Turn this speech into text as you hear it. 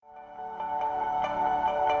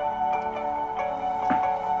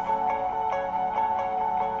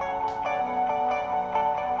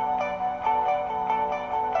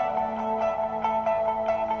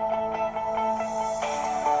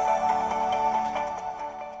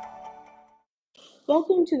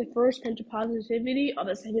Welcome to the first Pinch of Positivity of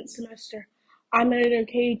the second semester. I'm editor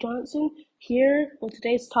Katie Johnson here with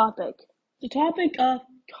today's topic, the topic of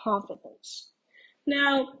confidence.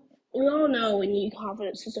 Now, we all know we need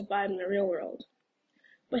confidence to survive in the real world.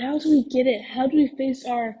 But how do we get it? How do we face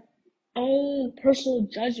our own personal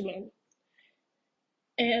judgment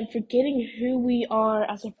and forgetting who we are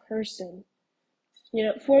as a person?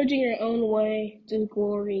 Forging your own way to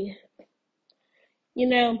glory.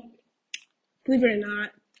 Believe it or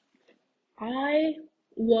not, I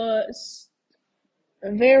was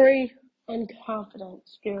very unconfident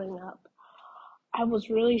growing up. I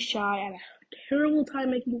was really shy. I had a terrible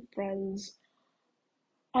time making friends.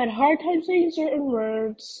 I had a hard time saying certain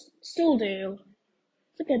words. Still do.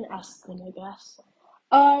 It's like an Aspen, I guess.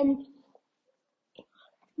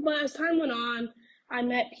 But as time went on, I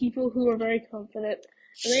met people who were very confident,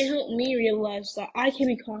 and they helped me realize that I can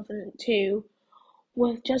be confident too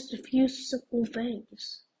with just a few simple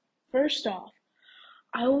things. First off,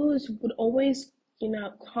 I would always,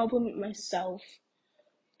 compliment myself.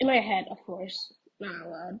 In my head, of course. Not out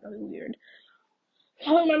loud, that'd be weird.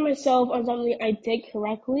 Compliment myself on something I did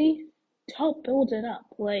correctly to help build it up.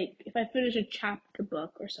 Like, if I finish a chapter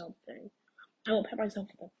book or something, I will pat myself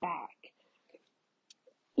on the back.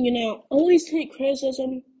 Always take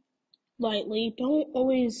criticism lightly. Don't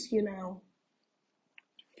always,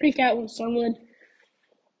 freak out when someone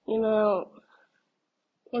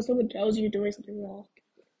tells you you're doing something wrong.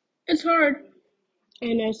 It's hard. I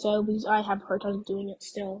know so, because I have a hard time doing it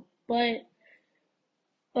still. But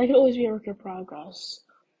I can always be a work in progress.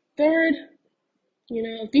 Third,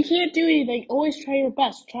 if you can't do anything, always try your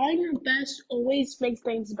best. Trying your best always makes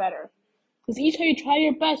things better. Because each time you try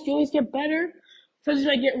your best, you always get better. Sometimes you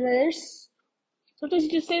might get worse. Sometimes you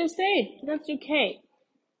just stay the same. And that's okay.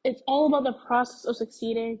 It's all about the process of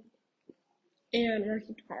succeeding and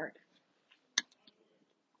working hard.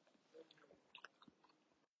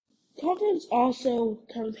 Confidence also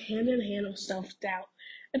comes hand in hand with self-doubt.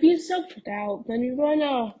 If you have self-doubt, then you're going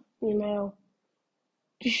to,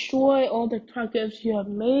 destroy all the progress you have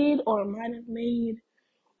made or might have made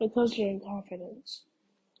because you're in confidence.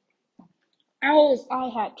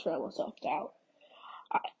 I had trouble with self-doubt.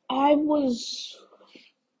 I was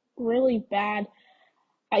really bad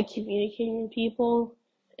at communicating with people,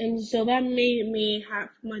 and so that made me have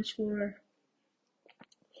much more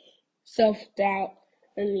self-doubt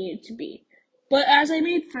than needed to be. But as I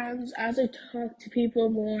made friends, as I talked to people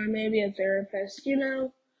more, maybe a therapist,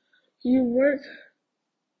 you work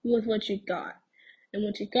with what you got. And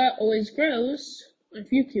what you got always grows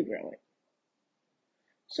if you keep growing.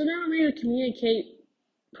 So now I'm able to communicate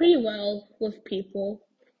pretty well with people,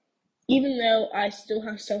 even though I still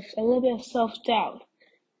have a little bit of self-doubt.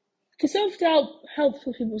 Because self-doubt helps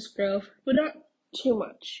with people's growth, but not too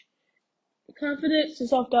much. Confidence and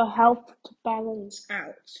self-doubt help to balance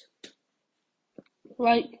out.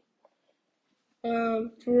 Like,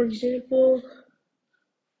 for example,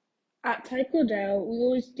 at Taekwondo, we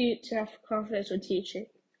always need to have confidence with teaching.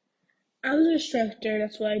 As an instructor,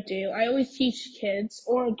 that's what I do. I always teach kids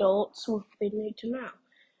or adults what they need to know.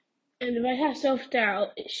 And if I have self-doubt,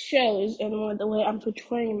 it shows in the way I'm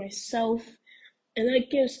portraying myself, and that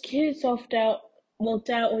gives kids self-doubt,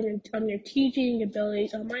 doubt on your teaching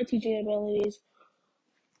abilities, on my teaching abilities,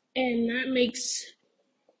 and that makes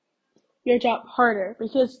your job harder,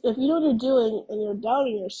 because if you know what you're doing and you're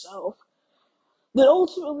doubting yourself, then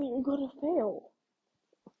ultimately you're going to fail.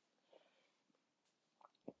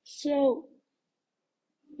 So,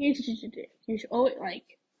 here's what you should do. You should always,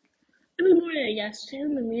 every morning, I guess,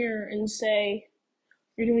 stand in the mirror and say,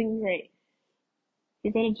 you're doing great.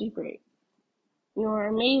 You're going to do great. You're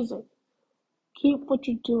amazing. Keep what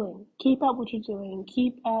you're doing. Keep up what you're doing.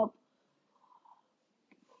 Keep up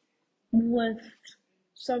with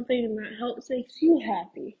something that makes you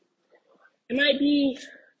happy. It might be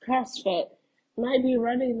CrossFit. It might be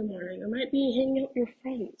running in the morning. It might be hanging out with your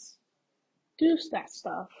friends. Do that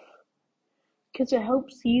stuff. Because it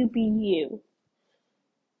helps you be you.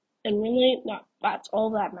 And really, that's all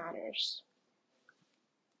that matters.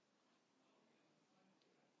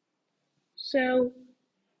 So,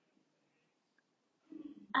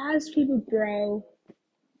 as people grow,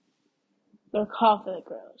 their confidence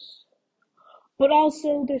grows. But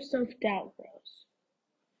also their self-doubt grows.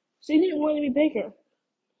 So you didn't want to be bigger.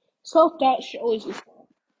 Self-doubt should always be small.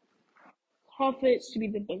 Confidence to be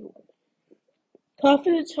the big one.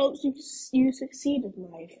 Confidence helps you succeed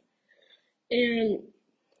in life. And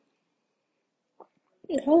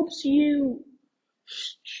it helps you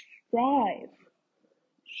strive.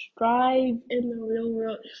 Strive in the real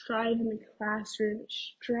world. Strive in the classroom.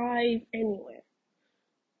 Strive anywhere.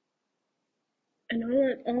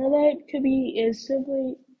 And all that could be is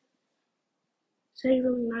simply saying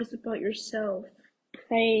something nice about yourself,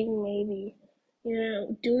 praying maybe,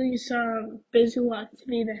 doing some physical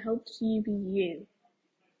activity that helps you be you.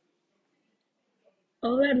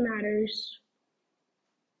 All that matters,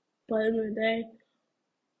 but in the day,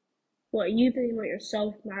 what you think about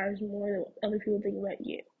yourself matters more than what other people think about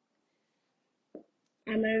you.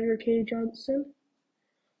 I'm Edgar K. Johnson.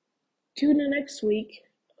 Tune in next week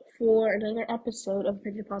for another episode of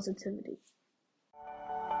Opinion Positivity.